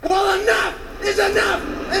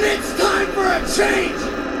And it's time for a change!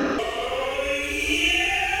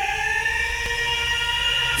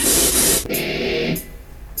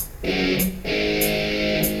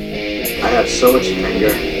 I have so much anger.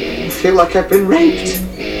 I feel like I've been raped.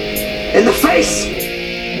 In the face!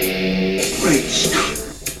 Great Scott.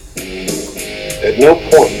 At no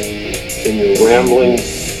point in your rambling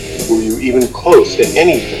were you even close to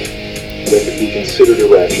anything that could be considered a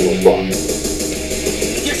rational thought.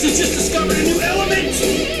 Guess you just discovered a new element!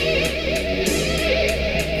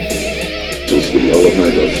 This is the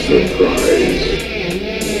element of surprise.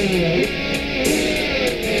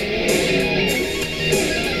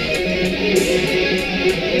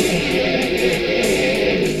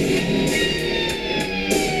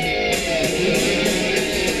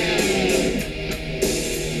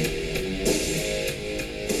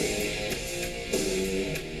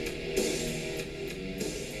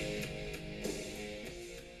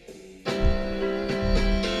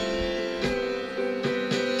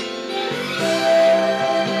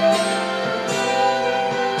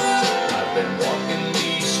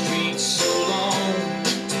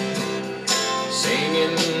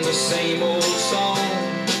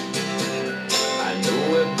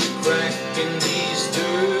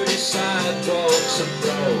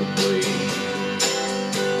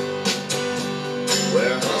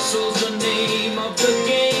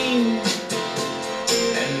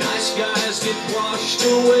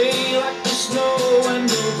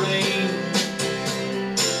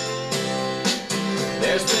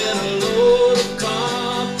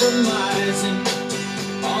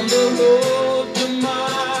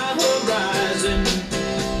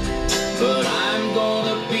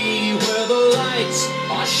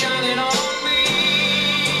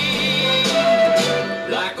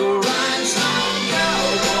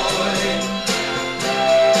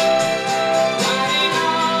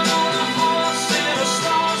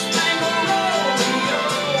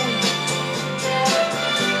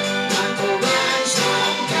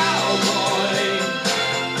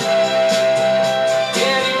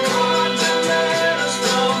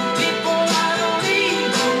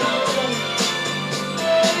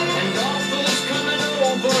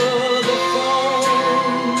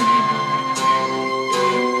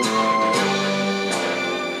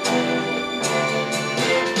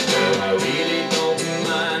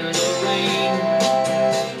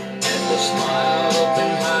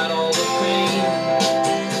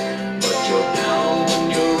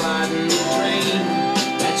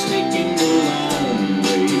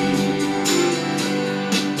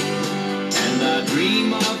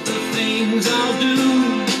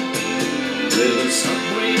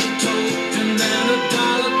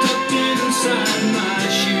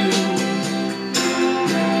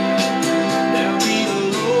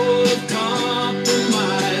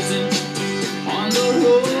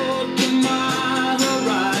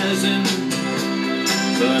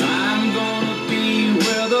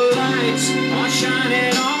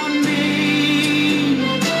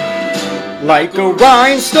 Like a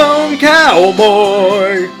rhinestone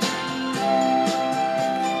cowboy,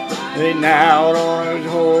 riding out on a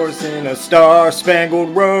horse in a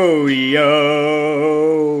star-spangled rodeo.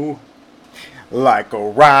 Like a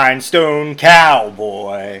rhinestone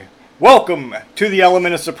cowboy. Welcome to the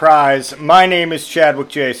Element of Surprise. My name is Chadwick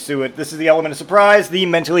J. Sewitt. This is the Element of Surprise, the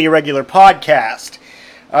Mentally Irregular podcast.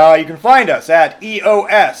 You can find us at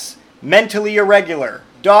EOS, Mentally Irregular.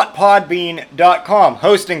 .podbean.com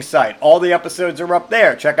hosting site. All the episodes are up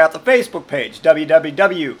there. Check out the Facebook page,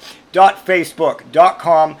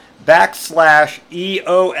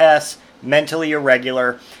 www.facebook.com/EOS Mentally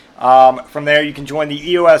Irregular. From there you can join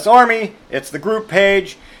the EOS Army. It's the group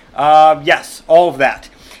page. Yes, all of that.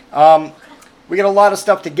 We got a lot of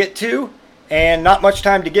stuff to get to and not much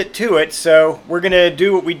time to get to it, so we're going to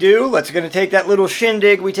do what we do. Let's going to take that little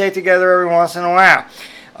shindig we take together every once in a while.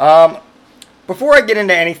 Before I get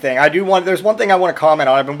into anything, there's one thing I want to comment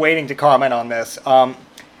on. I've been waiting to comment on this.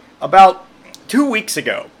 About 2 weeks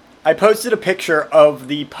ago, I posted a picture of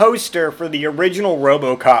the poster for the original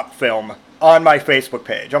RoboCop film on my Facebook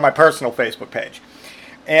page, on my personal Facebook page.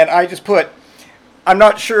 And I just put, I'm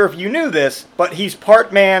not sure if you knew this, but he's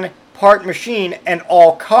part man, part machine, and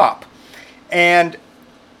all cop. And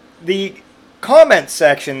the comment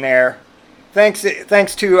section there, thanks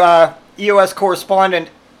to EOS correspondent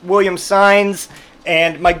William Sines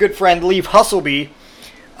and my good friend Leaf Hustleby,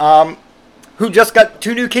 who just got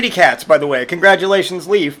 2 new kitty cats, by the way. Congratulations,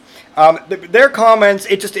 Leaf. Their comments,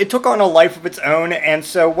 it took on a life of its own, and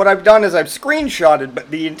so what I've done is I've screenshotted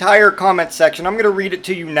the entire comment section. I'm going to read it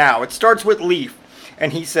to you now. It starts with Leaf,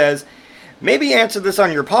 and he says, maybe answer this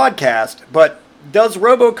on your podcast, but does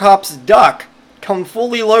RoboCop's duck come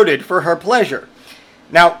fully loaded for her pleasure.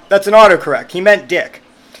 Now, that's an autocorrect. He meant dick.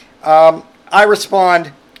 I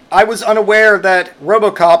respond, I was unaware that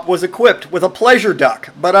RoboCop was equipped with a pleasure duck,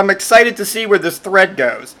 but I'm excited to see where this thread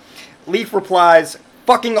goes. Leaf replies,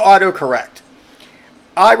 fucking autocorrect.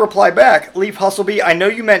 I reply back, Leaf Hustleby, I know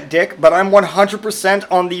you meant dick, but I'm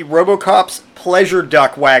 100% on the RoboCop's pleasure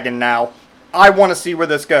duck wagon now. I want to see where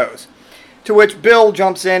this goes. To which Bill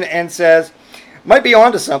jumps in and says, might be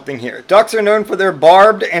onto something here. Ducks are known for their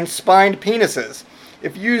barbed and spined penises.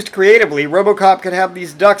 If used creatively, RoboCop could have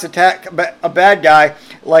these ducks attack a bad guy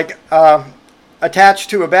like attached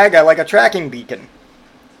to a bad guy like a tracking beacon.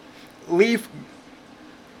 Leaf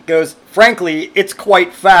goes, frankly, it's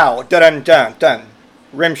quite foul. Dun dun dun.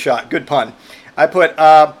 Rim shot. Good pun. I put,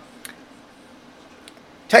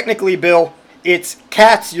 technically, Bill, it's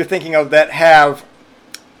cats you're thinking of that have...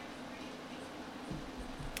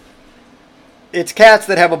 It's cats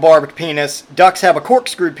that have a barbed penis, ducks have a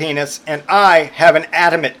corkscrewed penis, and I have an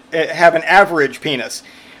average penis.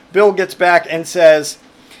 Bill gets back and says,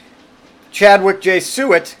 Chadwick J.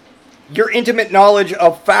 Sewitt, your intimate knowledge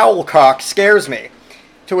of foul cock scares me.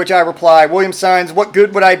 To which I reply, William Sines, what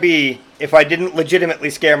good would I be if I didn't legitimately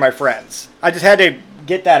scare my friends? I just had to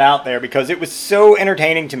get that out there because it was so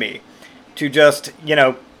entertaining to me to just,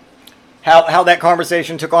 how that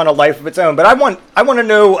conversation took on a life of its own. But I want to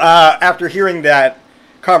know, after hearing that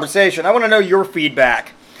conversation, I want to know your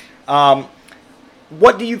feedback.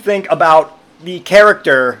 What do you think about the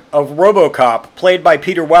character of RoboCop, played by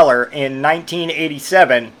Peter Weller in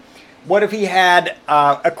 1987? What if he had,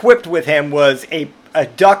 equipped with him was a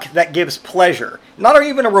duck that gives pleasure? Not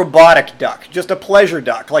even a robotic duck, just a pleasure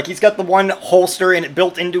duck. Like he's got the one holster in it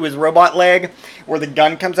built into his robot leg where the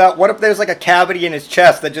gun comes out. What if there's like a cavity in his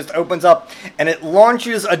chest that just opens up and it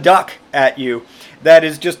launches a duck at you that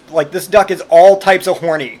is just like, this duck is all types of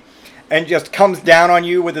horny and just comes down on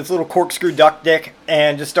you with its little corkscrew duck dick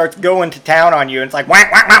and just starts going to town on you. And it's like,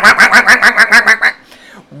 whack, whack, whack, whack, whack, whack, whack, whack, whack.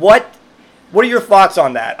 What are your thoughts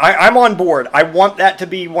on that? I'm on board. I want that to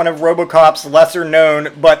be one of RoboCop's lesser known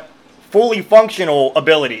but fully functional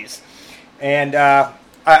abilities. And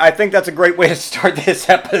I think that's a great way to start this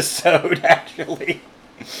episode, actually.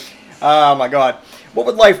 Oh my god. What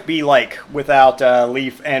would life be like without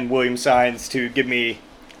Leaf and William Sines to give me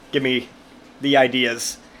the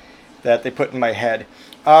ideas that they put in my head?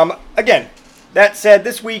 Again, that said,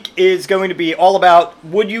 this week is going to be all about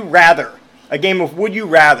Would You Rather. A game of Would You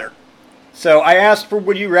Rather. So I asked for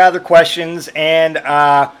Would You Rather questions, and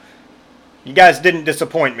you guys didn't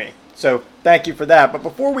disappoint me. So thank you for that. But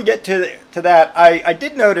before we get to that, I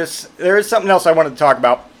did notice there is something else I wanted to talk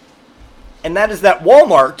about. And that is that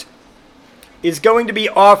Walmart is going to be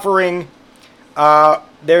offering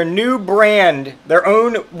their new brand, their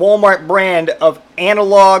own Walmart brand of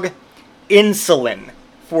analog insulin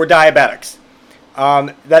for diabetics.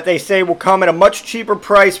 That they say will come at a much cheaper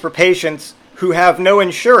price for patients who have no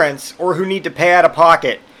insurance or who need to pay out of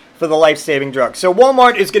pocket for the life-saving drug. So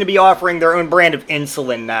Walmart is going to be offering their own brand of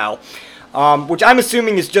insulin now, which I'm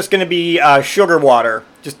assuming is just going to be sugar water,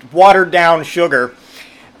 just watered down sugar,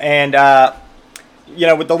 and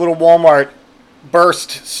with the little Walmart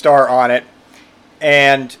burst star on it.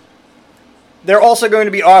 And they're also going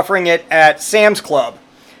to be offering it at Sam's Club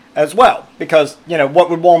as well, because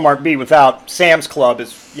what would Walmart be without Sam's Club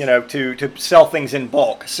is to sell things in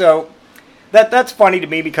bulk. So that's funny to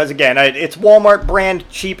me because, again, it's Walmart brand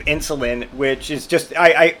cheap insulin, which is just,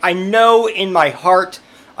 I know in my heart,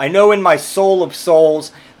 I know in my soul of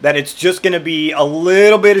souls that it's just going to be a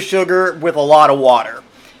little bit of sugar with a lot of water.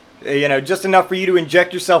 Just enough for you to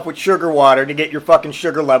inject yourself with sugar water to get your fucking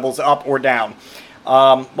sugar levels up or down.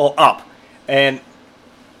 Up. And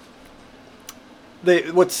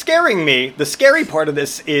what's scaring me, the scary part of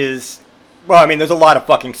this is, well, I mean, there's a lot of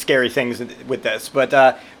fucking scary things with this, but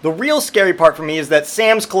the real scary part for me is that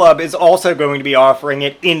Sam's Club is also going to be offering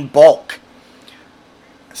it in bulk.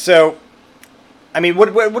 So, I mean, what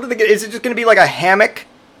are they? Is it just going to be like a hammock,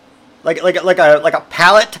 like a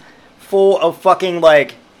pallet full of fucking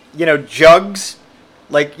jugs,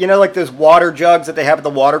 like those water jugs that they have at the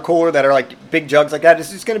water cooler that are like big jugs like that?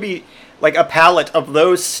 Is just going to be like a pallet of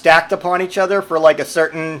those stacked upon each other for like a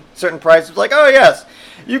certain price? It's like, oh yes,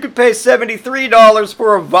 you could pay $73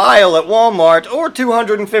 for a vial at Walmart or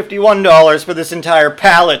 $251 for this entire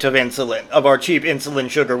pallet of insulin, of our cheap insulin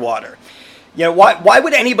sugar water. Why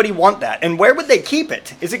would anybody want that? And where would they keep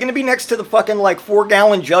it? Is it going to be next to the fucking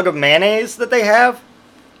 4-gallon jug of mayonnaise that they have?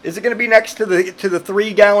 Is it going to be next to the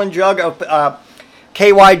 3-gallon jug of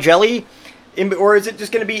KY jelly? Or is it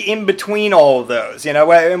just going to be in between all of those?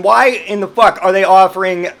 And why in the fuck are they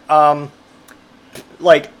offering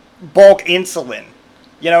bulk insulin.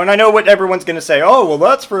 And I know what everyone's going to say. Oh, well,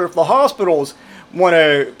 that's for if the hospitals want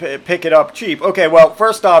to pick it up cheap. Okay, well,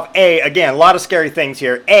 first off, again, a lot of scary things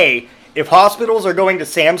here. If hospitals are going to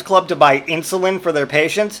Sam's Club to buy insulin for their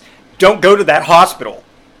patients, don't go to that hospital.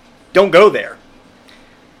 Don't go there.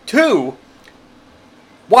 2,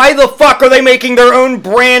 why the fuck are they making their own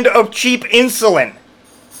brand of cheap insulin?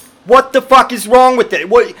 What the fuck is wrong with it?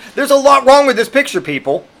 There's a lot wrong with this picture,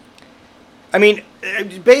 people. I mean,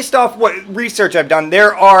 based off what research I've done,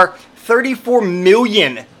 there are 34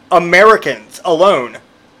 million Americans alone,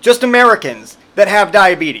 just Americans, that have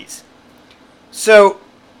diabetes. So,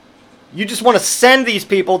 you just want to send these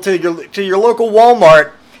people to your local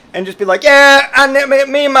Walmart and just be like, yeah,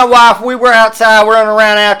 me and my wife, we were outside, we're running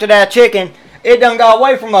around after that chicken. It done got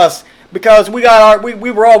away from us because we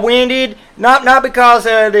were all winded. Not because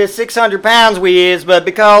of the 600 pounds we is, but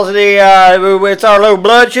because of it's our low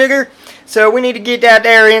blood sugar. So we need to get that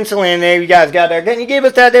there insulin there you guys got there. Can you give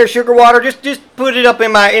us that there sugar water? Just put it up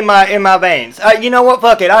in my veins. You know what?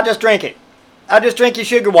 Fuck it. I'll just drink it. I'll just drink your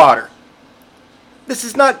sugar water. This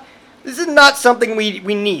is not something we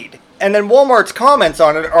need. And then Walmart's comments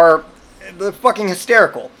on it are fucking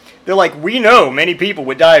hysterical. They're like, we know many people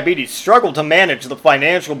with diabetes struggle to manage the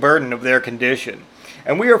financial burden of their condition,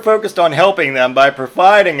 and we are focused on helping them by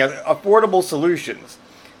providing affordable solutions.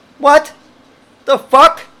 What? The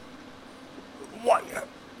fuck? What?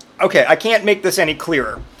 Okay, I can't make this any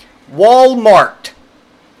clearer. Walmart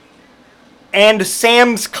and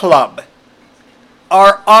Sam's Club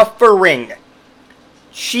are offering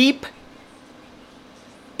cheap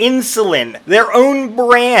insulin, their own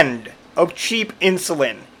brand of cheap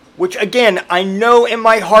insulin, which again, I know in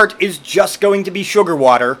my heart is just going to be sugar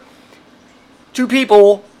water, to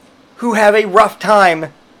people who have a rough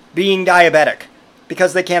time being diabetic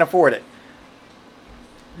because they can't afford it.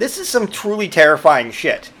 This is some truly terrifying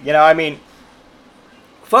shit. I mean,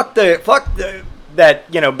 fuck that,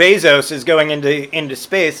 Bezos is going into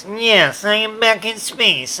space. Yes, I am back in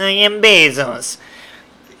space. I am Bezos.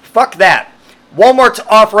 Fuck that. Walmart's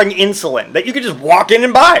offering insulin that you could just walk in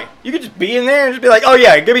and buy. You could just be in there and just be like, oh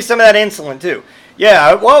yeah, give me some of that insulin too.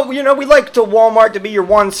 Yeah, well, we like to Walmart to be your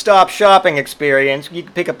one-stop shopping experience. You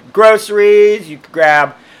can pick up groceries, you could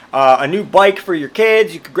grab a new bike for your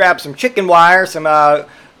kids, you could grab some chicken wire, some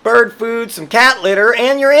bird food, some cat litter,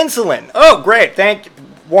 and your insulin. Oh, great, thank you,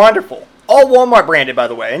 wonderful. All Walmart branded, by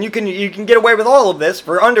the way, and you can get away with all of this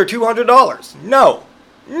for under $200. No,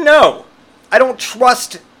 I don't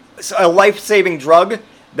trust a life-saving drug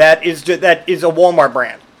that is a Walmart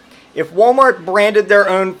brand. If Walmart branded their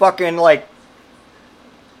own fucking,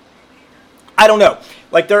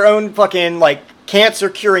 their own fucking,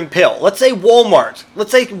 cancer-curing pill. Let's say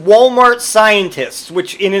Walmart scientists,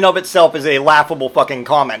 which in and of itself is a laughable fucking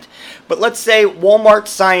comment. But let's say Walmart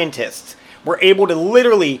scientists were able to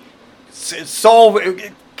literally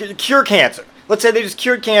cure cancer. Let's say they just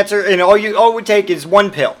cured cancer and all it would take is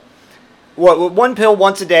one pill. One pill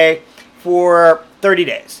once a day for 30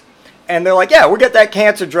 days. And they're like, yeah, we'll get that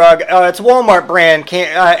cancer drug. It's a Walmart brand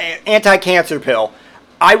anti-cancer pill.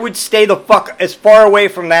 I would stay the fuck as far away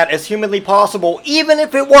from that as humanly possible, even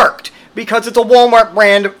if it worked, because it's a Walmart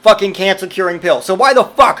brand fucking cancer-curing pill. So why the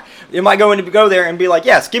fuck am I going to go there and be like,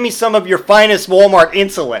 yes, give me some of your finest Walmart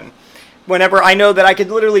insulin, whenever I know that I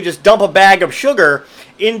could literally just dump a bag of sugar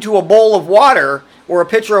into a bowl of water or a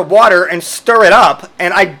pitcher of water and stir it up,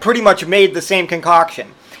 and I pretty much made the same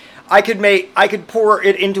concoction. I could pour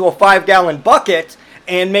it into a 5-gallon bucket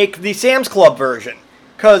and make the Sam's Club version,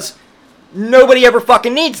 because nobody ever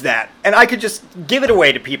fucking needs that, and I could just give it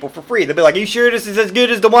away to people for free. They'll be like, are you sure this is as good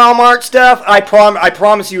as the Walmart stuff? I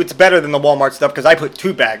promise you it's better than the Walmart stuff, because I put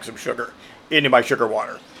 2 bags of sugar into my sugar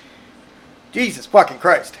water. Jesus fucking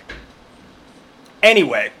Christ.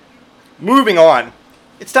 Anyway, moving on.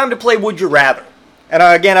 It's time to play Would You Rather. And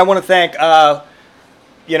again, I want to thank,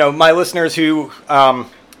 my listeners who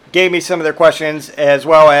gave me some of their questions, as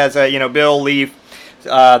well as, Bill, Leaf, the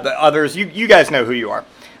others. You guys know who you are.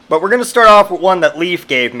 But we're going to start off with one that Leaf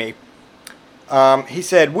gave me. He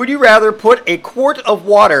said, would you rather put a quart of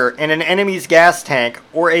water in an enemy's gas tank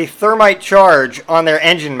or a thermite charge on their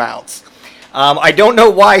engine mounts? I don't know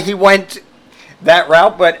why he went that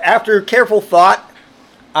route, but after careful thought,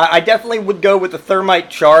 I definitely would go with the thermite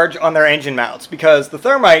charge on their engine mounts, because the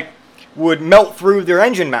thermite would melt through their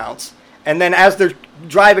engine mounts, and then as they're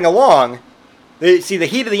driving along, the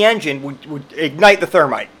heat of the engine would ignite the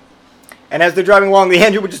thermite. And as they're driving along, the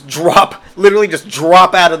engine would just literally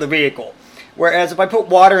drop out of the vehicle. Whereas if I put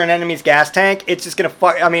water in an enemy's gas tank, it's just going to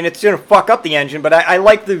it's going to fuck up the engine, but I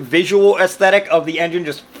like the visual aesthetic of the engine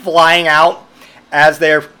just flying out as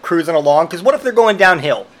they're cruising along. Because what if they're going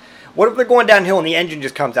downhill? What if they're going downhill and the engine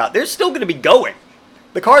just comes out? They're still going to be going.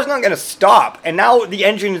 The car's not going to stop, and now the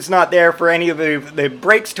engine is not there for any of the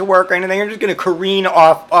brakes to work or anything. They're just going to careen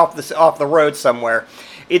off the road somewhere.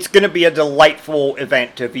 It's going to be a delightful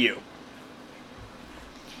event to view.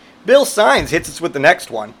 Bill Sines hits us with the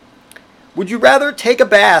next one. Would you rather take a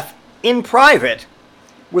bath in private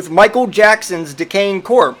with Michael Jackson's decaying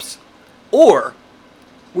corpse, or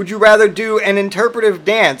would you rather do an interpretive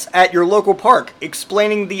dance at your local park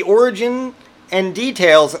explaining the origin and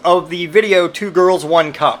details of the video Two Girls,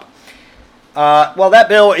 One Cup? Well, that,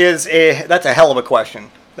 Bill, that's a hell of a question.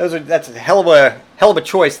 That's a hell of a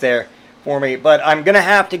choice there for me, but I'm going to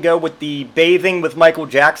have to go with the bathing with Michael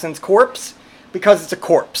Jackson's corpse because it's a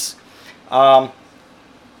corpse. I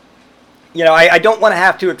don't want to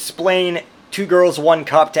have to explain Two Girls, One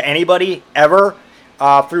Cup to anybody ever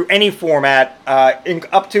through any format,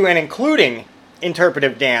 up to and including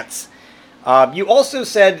interpretive dance. You also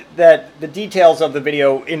said that the details of the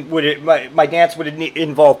video, my dance would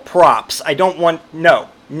involve props. I don't want,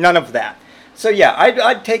 none of that. So yeah,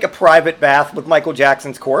 I'd take a private bath with Michael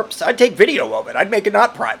Jackson's corpse. I'd take video of it. I'd make it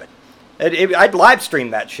not private. I'd live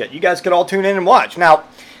stream that shit. You guys could all tune in and watch. Now,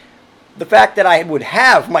 the fact that I would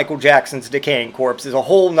have Michael Jackson's decaying corpse is a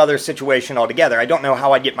whole nother situation altogether. I don't know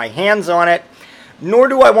how I'd get my hands on it, nor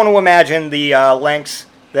do I want to imagine the lengths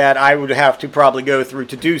that I would have to probably go through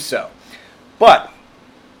to do so. But,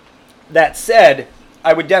 that said,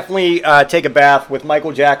 I would definitely take a bath with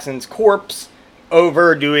Michael Jackson's corpse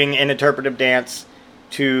over doing an interpretive dance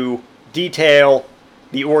to detail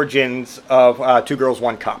the origins of Two Girls,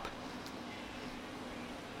 One Cup.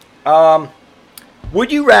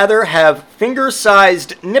 Would you rather have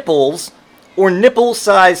finger-sized nipples or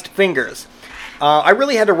nipple-sized fingers? I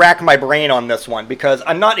really had to rack my brain on this one because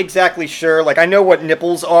I'm not exactly sure. Like, I know what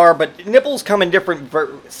nipples are, but nipples come in different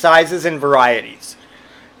sizes and varieties,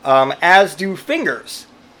 as do fingers.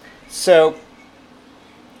 So,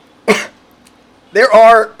 there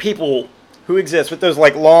are people who exist with those,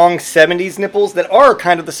 like, long 70s nipples that are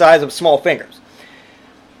kind of the size of small fingers.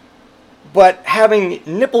 But having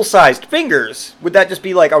nipple-sized fingers, would that just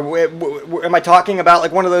be like, am I talking about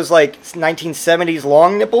like one of those like 1970s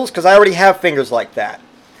long nipples? Because I already have fingers like that.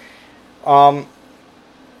 Or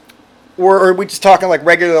are we just talking like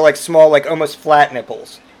regular, like small, like almost flat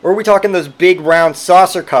nipples? Or are we talking those big round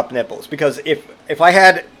saucer cup nipples? Because if I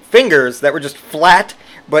had fingers that were just flat,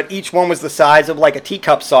 but each one was the size of like a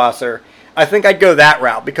teacup saucer, I think I'd go that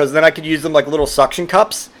route. Because then I could use them like little suction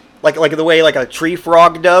cups. Like the way like a tree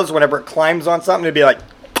frog does whenever it climbs on something. It'd be like,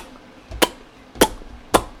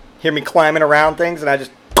 hear me climbing around things, and I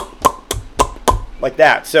just like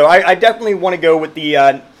that. So I definitely want to go with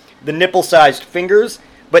the nipple-sized fingers,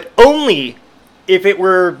 but only if it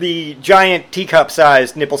were the giant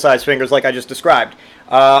teacup-sized nipple-sized fingers like I just described.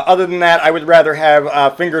 Other than that, I would rather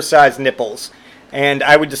have finger-sized nipples, and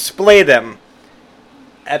I would display them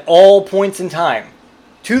at all points in time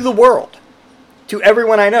to the world. To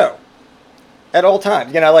everyone I know, at all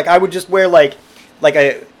times. Like I would just wear like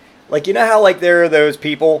you know how like there are those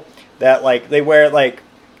people that like they wear like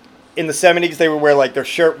in the 70s they would wear like their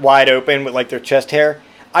shirt wide open with like their chest hair.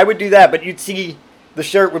 I would do that, but you'd see the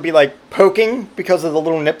shirt would be like poking because of the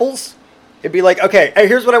little nipples. It'd be like, okay, hey,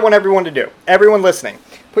 here's what I want everyone to do. Everyone listening,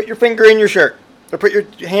 put your finger in your shirt, or put your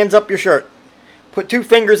hands up your shirt. Put two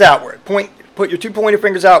fingers outward. Put your two pointer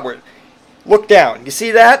fingers outward. Look down. You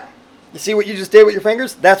see that? You see what you just did with your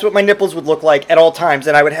fingers? That's what my nipples would look like at all times.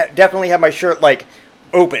 And I would definitely have my shirt, like,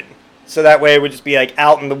 open. So that way it would just be, like,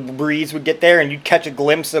 out and the breeze would get there and you'd catch a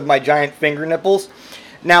glimpse of my giant finger nipples.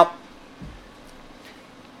 Now,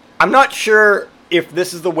 I'm not sure if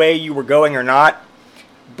this is the way you were going or not.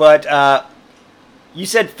 But you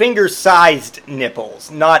said finger-sized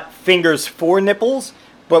nipples, not fingers for nipples.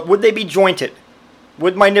 But would they be jointed?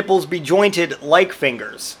 Would my nipples be jointed like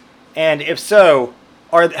fingers? And if so,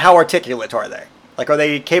 how articulate are they? Like, are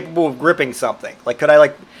they capable of gripping something? Like, could I,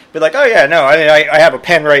 like, be like, oh, yeah, no, I have a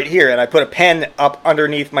pen right here, and I put a pen up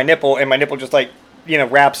underneath my nipple, and my nipple just, like,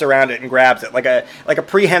 wraps around it and grabs it, like a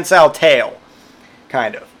prehensile tail,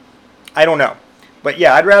 kind of. I don't know. But,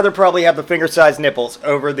 yeah, I'd rather probably have the finger-sized nipples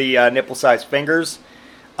over the nipple-sized fingers,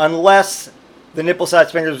 unless the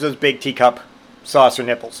nipple-sized fingers are those big teacup saucer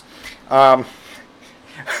nipples.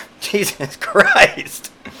 Jesus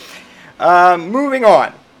Christ. Moving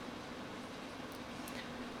on.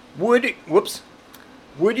 Would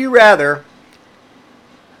you rather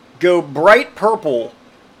go bright purple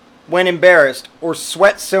when embarrassed or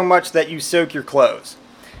sweat so much that you soak your clothes?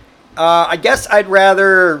 I guess I'd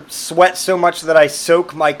rather sweat so much that I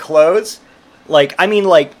soak my clothes. Like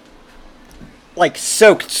like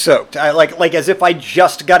soaked. Like as if I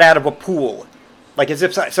just got out of a pool. Like as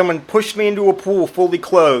if someone pushed me into a pool fully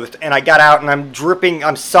clothed and I got out and I'm dripping,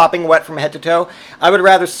 I'm sopping wet from head to toe. I would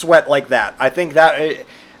rather sweat like that. I think that,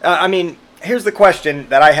 I mean, here's the question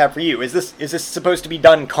that I have for you. Is this supposed to be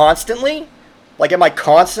done constantly? Like, am I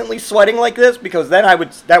constantly sweating like this? Because then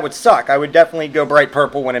that would suck. I would definitely go bright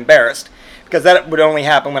purple when embarrassed. Because that would only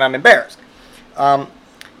happen when I'm embarrassed.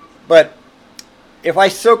 But if I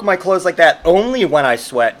soak my clothes like that only when I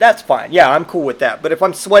sweat, that's fine. Yeah, I'm cool with that. But if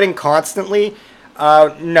I'm sweating constantly,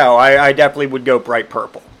 no, I definitely would go bright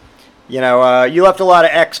purple. You know, you left a lot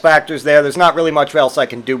of X factors there. There's not really much else I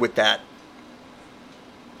can do with that.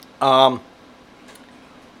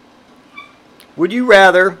 Would you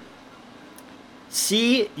rather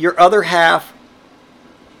see your other half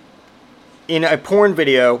in a porn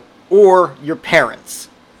video or your parents?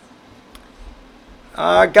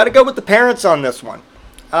 Got to go with the parents on this one.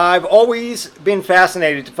 I've always been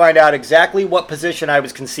fascinated to find out exactly what position I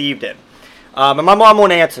was conceived in. And my mom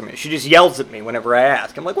won't answer me. She just yells at me whenever I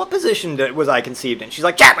ask. I'm like, what position was I conceived in? She's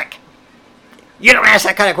like, Chadwick, you don't ask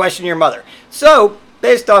that kind of question to your mother. So,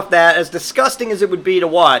 based off that, as disgusting as it would be to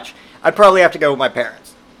watch, I'd probably have to go with my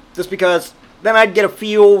parents. Just because then I'd get a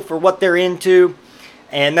feel for what they're into,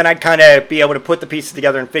 and then I'd kind of be able to put the pieces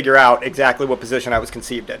together and figure out exactly what position I was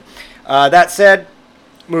conceived in. That said,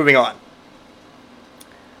 moving on.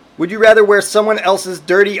 Would you rather wear someone else's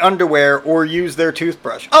dirty underwear or use their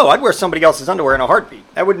toothbrush? Oh, I'd wear somebody else's underwear in a heartbeat.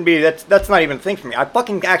 That's not even a thing for me. I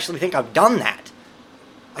fucking actually think I've done that.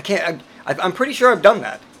 I'm pretty sure I've done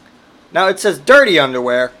that. Now, it says dirty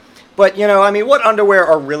underwear, but, you know, I mean, what underwear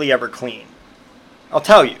are really ever clean? I'll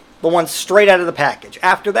tell you, the ones straight out of the package.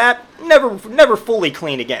 After that, never fully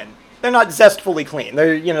clean again. They're not zestfully clean.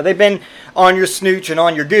 They've been on your snooch and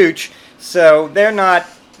on your gooch, so they're not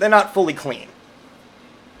fully clean.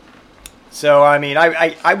 So, I mean,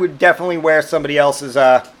 I would definitely wear somebody else's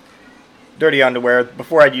dirty underwear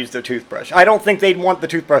before I'd use their toothbrush. I don't think they'd want the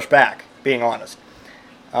toothbrush back, being honest.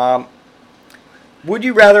 Would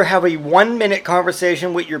you rather have a 1-minute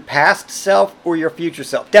conversation with your past self or your future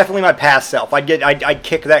self? Definitely my past self. I'd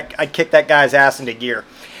kick that guy's ass into gear.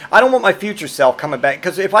 I don't want my future self coming back,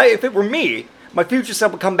 because if it were me, my future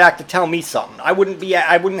self would come back to tell me something. I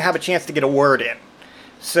wouldn't have a chance to get a word in.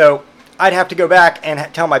 So I'd have to go back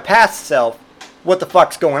and tell my past self what the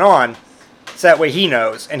fuck's going on, so that way he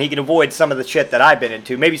knows and he can avoid some of the shit that I've been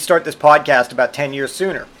into. Maybe start this podcast about 10 years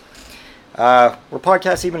sooner. Were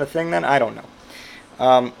podcasts even a thing then? I don't know.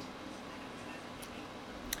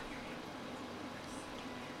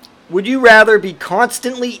 Would you rather be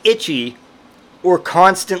constantly itchy or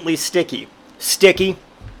constantly sticky? Sticky.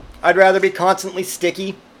 I'd rather be constantly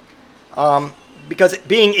sticky, because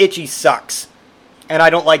being itchy sucks. And I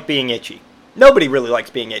don't like being itchy. Nobody really likes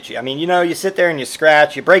being itchy. I mean, you sit there and you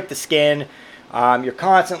scratch, you break the skin, you're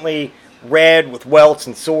constantly red with welts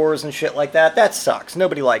and sores and shit like that. That sucks.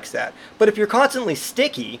 Nobody likes that. But if you're constantly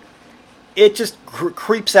sticky, it just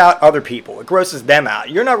creeps out other people. It grosses them out.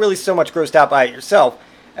 You're not really so much grossed out by it yourself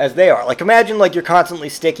as they are. Like, imagine like you're constantly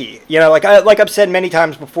sticky. Like I've said many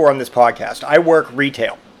times before on this podcast, I work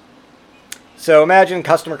retail. So imagine a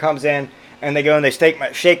customer comes in and they go and they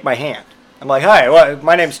shake my hand. I'm like, hi,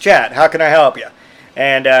 my name's Chad. How can I help you?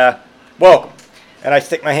 And welcome. And I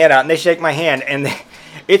stick my hand out and they shake my hand and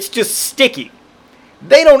it's just sticky.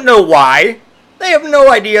 They don't know why. They have no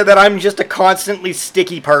idea that I'm just a constantly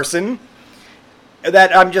sticky person.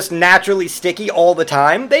 That I'm just naturally sticky all the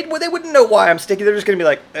time. They wouldn't know why I'm sticky. They're just going to be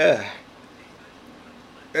like,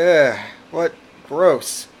 what?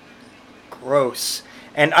 Gross.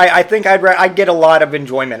 And I think I'd get a lot of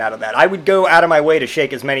enjoyment out of that. I would go out of my way to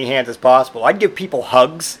shake as many hands as possible. I'd give people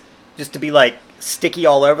hugs just to be like sticky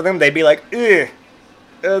all over them. They'd be like, the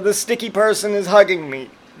sticky person is hugging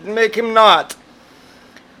me. Make him not.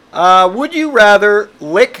 Would you rather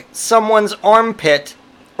lick someone's armpit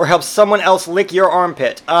or have someone else lick your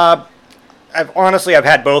armpit? I've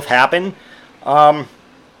had both happen. I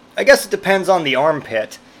guess it depends on the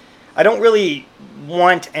armpit. I don't really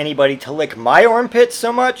want anybody to lick my armpit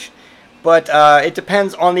so much, but it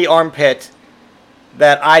depends on the armpit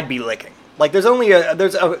that I'd be licking. Like there's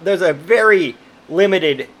a very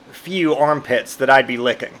limited few armpits that I'd be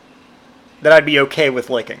licking, that I'd be okay with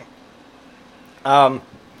licking.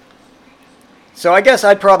 So I guess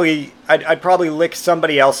I'd probably lick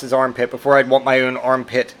somebody else's armpit before I'd want my own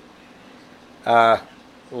armpit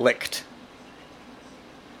licked.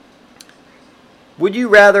 Would you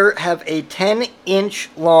rather have a 10-inch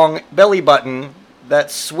long belly button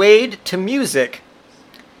that swayed to music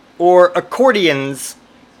or accordions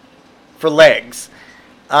for legs?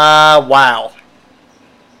 Wow.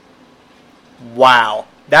 Wow,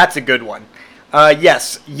 that's a good one.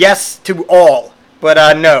 Yes to all, but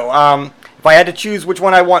no. If I had to choose which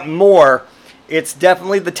one I want more, it's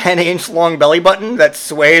definitely the 10-inch long belly button that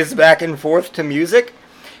sways back and forth to music.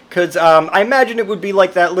 Because I imagine it would be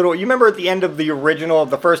like that little... You remember at the end of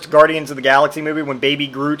the first Guardians of the Galaxy movie when Baby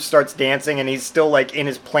Groot starts dancing and he's still like in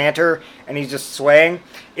his planter and he's just swaying?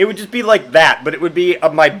 It would just be like that, but it would be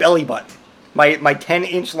my belly button. My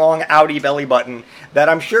 10-inch long Audi belly button that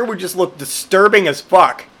I'm sure would just look disturbing as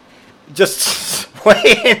fuck. Just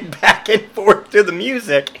swaying back and forth to the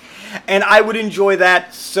music. And I would enjoy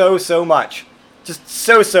that so much. Just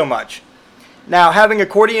so much. Now, having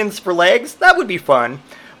accordions for legs, that would be fun.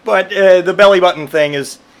 But the belly button thing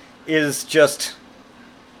is just...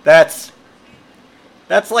 That's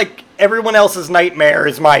like everyone else's nightmare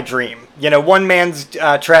is my dream. You know, one man's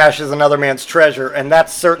trash is another man's treasure, and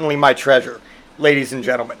that's certainly my treasure, ladies and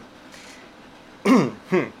gentlemen.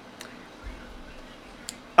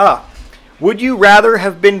 Would you rather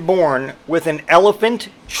have been born with an elephant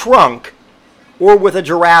trunk or with a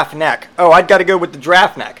giraffe neck? Oh, I'd got to go with the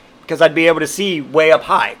giraffe neck, because I'd be able to see way up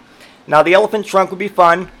high. Now, the elephant trunk would be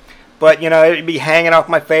fun, but, you know, it'd be hanging off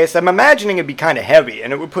my face. I'm imagining it'd be kind of heavy,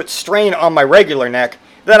 and it would put strain on my regular neck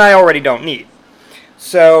that I already don't need.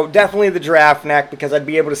 So, definitely the giraffe neck, because I'd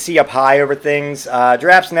be able to see up high over things.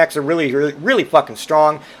 Giraffes' necks are really fucking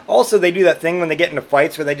strong. Also, they do that thing when they get into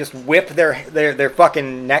fights where they just whip their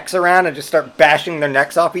fucking necks around and just start bashing their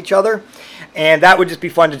necks off each other. And that would just be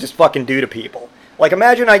fun to just fucking do to people. Like,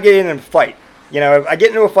 imagine I get in a fight. You know, I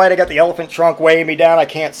get into a fight, I got the elephant trunk weighing me down, I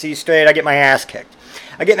can't see straight, I get my ass kicked.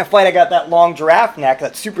 I get in a fight, I got that long giraffe neck,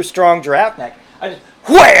 that super strong giraffe neck. I just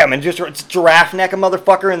wham! And just giraffe neck a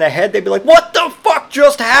motherfucker in the head. They'd be like, what the fuck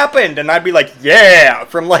just happened? And I'd be like, yeah!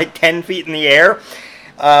 From like 10 feet in the air.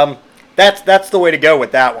 That's the way to go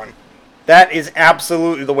with that one. That is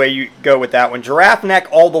absolutely the way you go with that one. Giraffe neck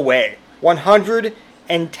all the way.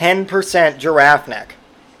 110% giraffe neck.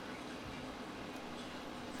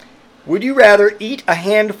 Would you rather eat a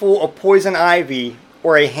handful of poison ivy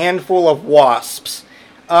or a handful of wasps?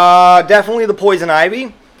 Definitely the poison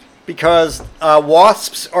ivy, because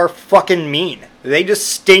wasps are fucking mean. They just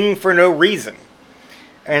sting for no reason.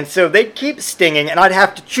 And so they'd keep stinging, and I'd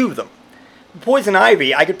have to chew them. Poison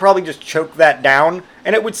ivy, I could probably just choke that down,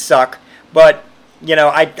 and it would suck, but, you know,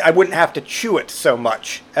 I wouldn't have to chew it so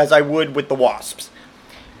much as I would with the wasps.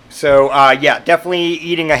 So, yeah, definitely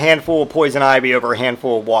eating a handful of poison ivy over a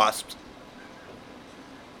handful of wasps.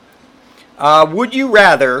 Would you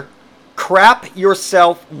rather crap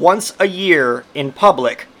yourself once a year in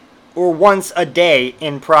public or once a day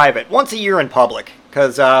in private? Once a year in public,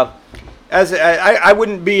 because I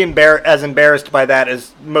wouldn't be as embarrassed by that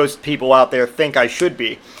as most people out there think I should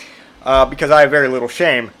be, because I have very little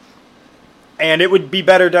shame. And it would be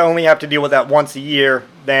better to only have to deal with that once a year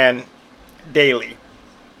than daily.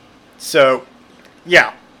 So,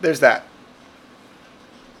 yeah, there's that.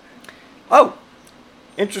 Oh,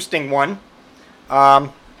 interesting one.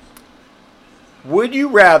 Would you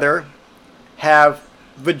rather have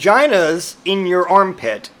vaginas in your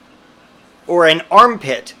armpit or an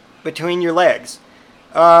armpit between your legs?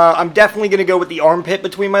 I'm definitely going to go with the armpit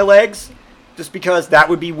between my legs, just because that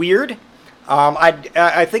would be weird.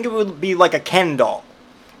 I think it would be like a Ken doll,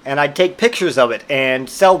 and I'd take pictures of it and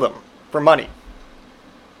sell them for money.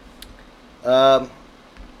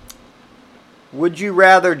 Would you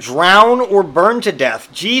rather drown or burn to death?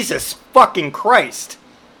 Jesus fucking Christ.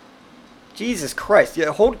 Jesus Christ.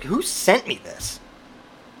 Yeah, who sent me this?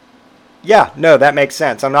 Yeah, no, that makes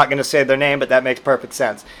sense. I'm not going to say their name, but that makes perfect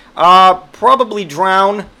sense. Probably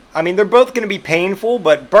drown. I mean, they're both going to be painful,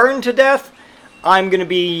 but burn to death, I'm going to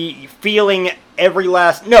be feeling every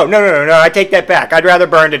last... No, I take that back. I'd rather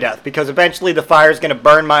burn to death, because eventually the fire's going to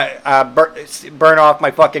burn off my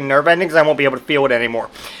fucking nerve endings, and I won't be able to feel it anymore.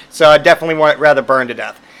 So I definitely rather burn to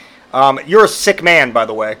death. You're a sick man, by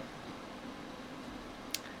the way.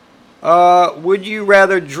 Would you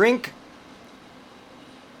rather drink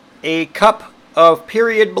a cup of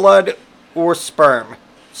period blood or sperm?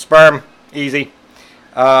 Sperm. Easy.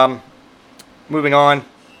 Moving on.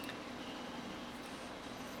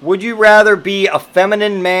 Would you rather be a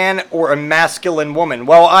feminine man or a masculine woman?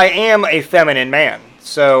 Well, I am a feminine man,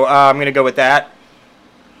 so I'm going to go with that.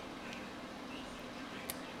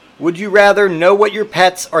 Would you rather know what your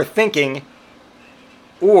pets are thinking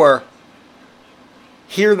or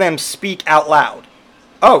hear them speak out loud?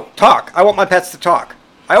 Oh, talk. I want my pets to talk.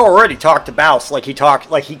 I already talk to Bouse like he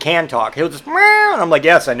can talk. He'll just meow, and I'm like,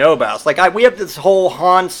 yes, I know Bouse. Like we have this whole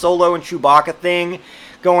Han Solo and Chewbacca thing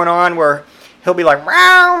going on where he'll be like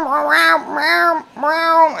meow, meow, meow,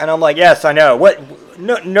 meow, and I'm like, yes, I know. What?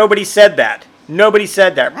 No, nobody said that. Nobody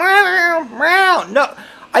said that. No,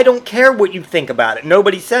 I don't care what you think about it.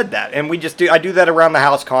 Nobody said that, and I do that around the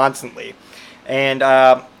house constantly, and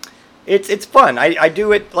it's fun. I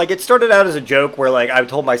do it like it started out as a joke where like I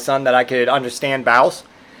told my son that I could understand vowels,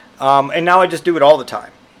 and now I just do it all the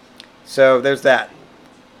time. So there's that.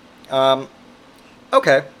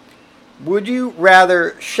 Okay. Would you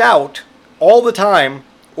rather shout all the time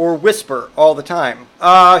or whisper all the time?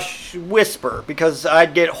 Whisper, because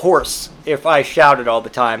I'd get hoarse if I shouted all the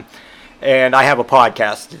time, and I have a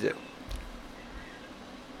podcast to do.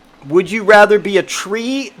 Would you rather be a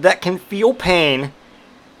tree that can feel pain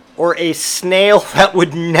or a snail that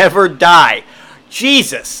would never die?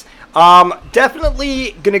 Jesus.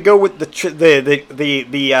 Definitely gonna go with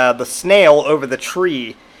the snail over the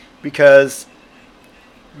tree, because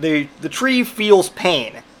the tree feels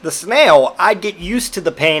pain. The snail, I'd get used to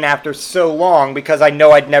the pain after so long because I know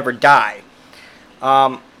I'd never die.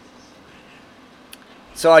 So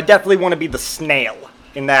I definitely want to be the snail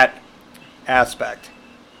in that aspect.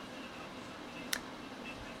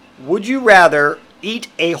 Would you rather eat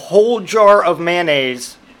a whole jar of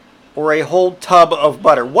mayonnaise or a whole tub of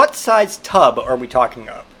butter? What size tub are we talking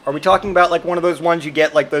of? Are we talking about like one of those ones you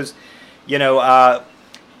get, like those,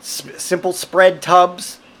 simple spread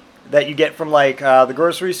tubs that you get from like the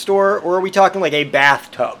grocery store, or are we talking like a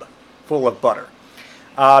bathtub full of butter?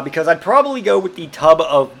 Because I'd probably go with the tub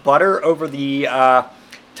of butter over the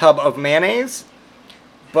tub of mayonnaise,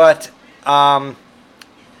 but I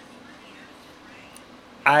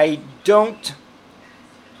don't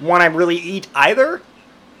want to really eat either.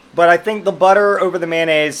 But I think the butter over the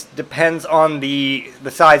mayonnaise depends on the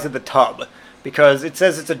size of the tub, because it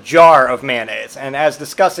says it's a jar of mayonnaise, and as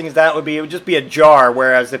disgusting as that would be, it would just be a jar,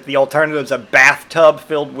 whereas if the alternative is a bathtub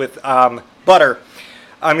filled with butter,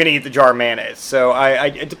 I'm going to eat the jar of mayonnaise. So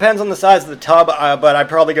it depends on the size of the tub, but I'd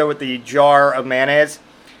probably go with the jar of mayonnaise,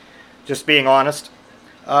 just being honest.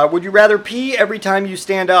 Would you rather pee every time you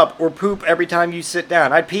stand up or poop every time you sit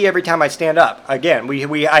down? I'd pee every time I stand up. Again,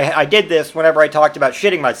 I did this whenever I talked about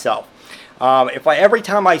shitting myself. Every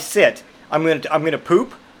time I sit, I'm gonna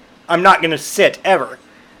poop, I'm not going to sit ever.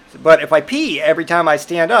 But if I pee every time I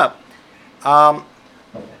stand up, it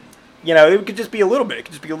could just be a little bit. It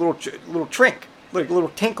could just be a little trink, like a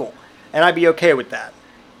little tinkle, and I'd be okay with that.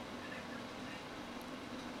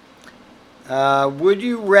 Would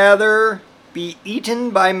you rather be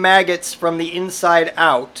eaten by maggots from the inside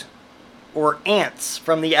out or ants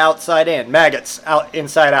from the outside in? Maggots,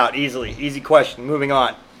 inside out, easily. Easy question. Moving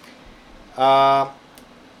on.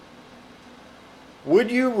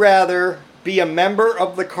 Would you rather be a member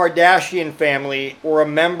of the Kardashian family or a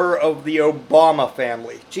member of the Obama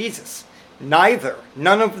family? Jesus. Neither.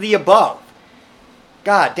 None of the above.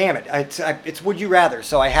 God damn it. It's would you rather,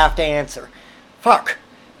 so I have to answer. Fuck.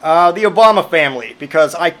 The Obama family,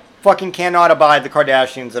 because I fucking cannot abide the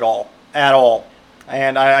Kardashians at all. At all.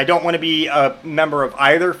 And I don't want to be a member of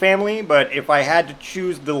either family, but if I had to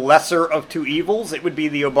choose the lesser of two evils, it would be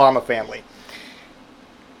the Obama family.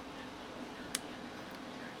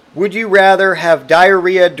 Would you rather have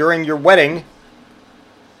diarrhea during your wedding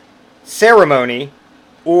ceremony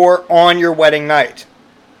or on your wedding night?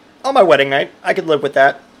 On my wedding night, I could live with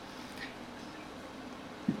that.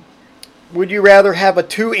 Would you rather have a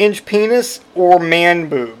 2-inch penis or man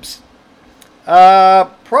boobs?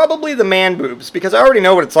 Probably the man boobs, because I already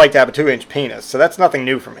know what it's like to have a 2-inch penis, so that's nothing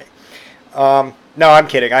new for me. No, I'm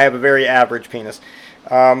kidding. I have a very average penis.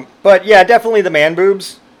 But yeah, definitely the man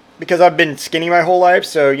boobs. Because I've been skinny my whole life,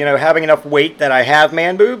 so, having enough weight that I have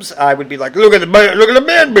man boobs, I would be like, look at the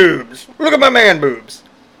man boobs! Look at my man boobs!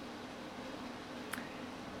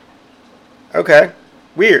 Okay.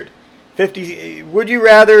 Weird. 50. Would you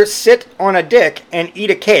rather sit on a dick and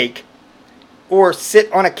eat a cake, or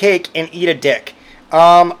sit on a cake and eat a dick?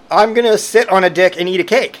 I'm gonna sit on a dick and eat a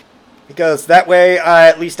cake, because that way,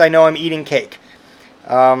 at least I know I'm eating cake.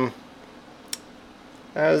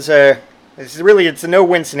 It's a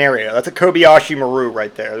no-win scenario. That's a Kobayashi Maru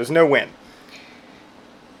right there. There's no win.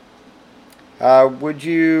 Would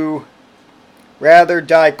you rather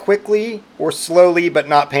die quickly or slowly but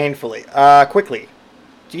not painfully? Quickly.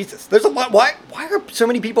 Jesus. There's a lot. Why are so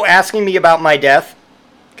many people asking me about my death?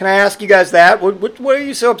 Can I ask you guys that? What are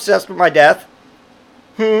you so obsessed with my death?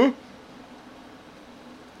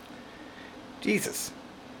 Jesus.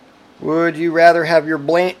 Would you rather have your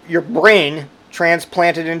brain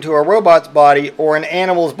transplanted into a robot's body or an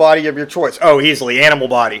animal's body of your choice? Oh, easily, animal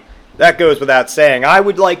body. That goes without saying.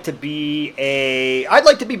 I'd like to be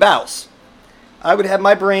Baus. I would have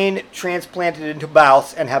my brain transplanted into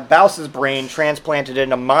Baus and have Baus's brain transplanted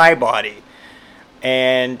into my body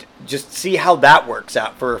and just see how that works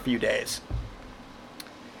out for a few days.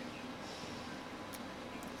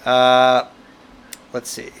 Let's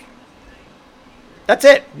see. That's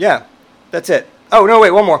it. Yeah, that's it. Oh, no,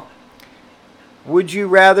 wait, one more. Would you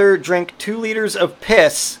rather drink 2 liters of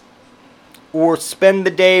piss or spend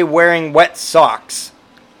the day wearing wet socks?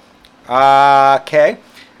 Okay.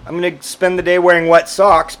 I'm going to spend the day wearing wet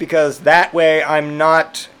socks because that way I'm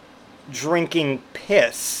not drinking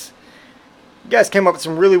piss. You guys came up with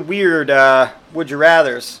some really weird would you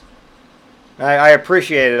rathers. I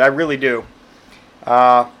appreciate it. I really do.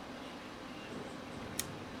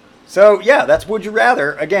 So, yeah, that's would you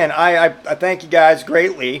rather. Again, I thank you guys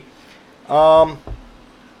greatly. And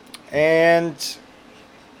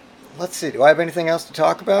let's see. Do I have anything else to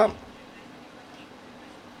talk about?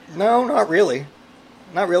 No, not really.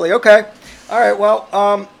 Not really. Okay. All right.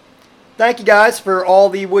 Well, thank you guys for all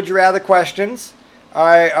the would you rather questions.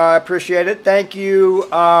 I appreciate it. Thank you,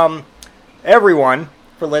 everyone,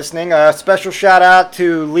 for listening. A special shout out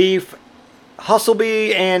to Leaf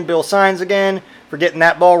Hustleby and Bill Signs again for getting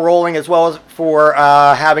that ball rolling, as well as for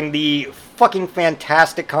having the fucking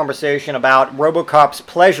fantastic conversation about RoboCop's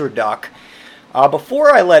pleasure duck.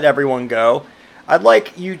 Before I let everyone go, I'd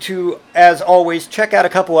like you to, as always, check out a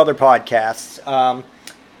couple other podcasts.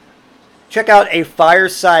 Check out a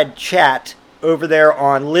fireside chat over there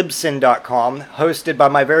on Libsyn.com, hosted by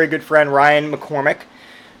my very good friend Ryan McCormick.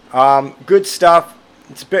 Good stuff.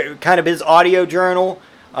 It's kind of his audio journal.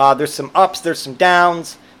 There's some ups, there's some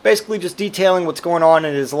downs. Basically just detailing what's going on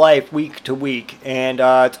in his life week to week. And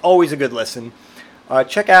it's always a good listen.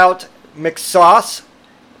 Check out McSauce,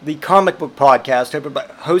 the comic book podcast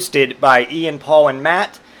hosted by Ian, Paul, and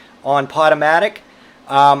Matt on Podomatic.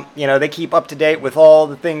 They keep up to date with all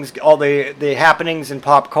the things, all the happenings in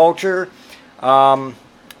pop culture, in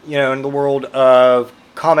the world of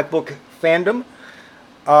comic book fandom.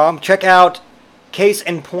 Check out Case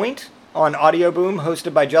and Point on Audio Boom,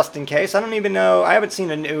 hosted by Justin Case. I don't even know, I haven't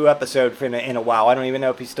seen a new episode in a while. I don't even know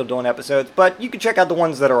if he's still doing episodes, but you can check out the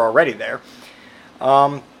ones that are already there.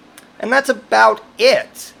 And that's about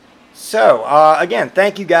it. So, again,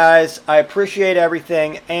 thank you guys. I appreciate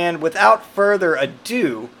everything. And without further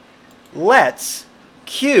ado, let's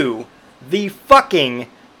cue the fucking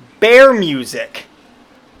bear music.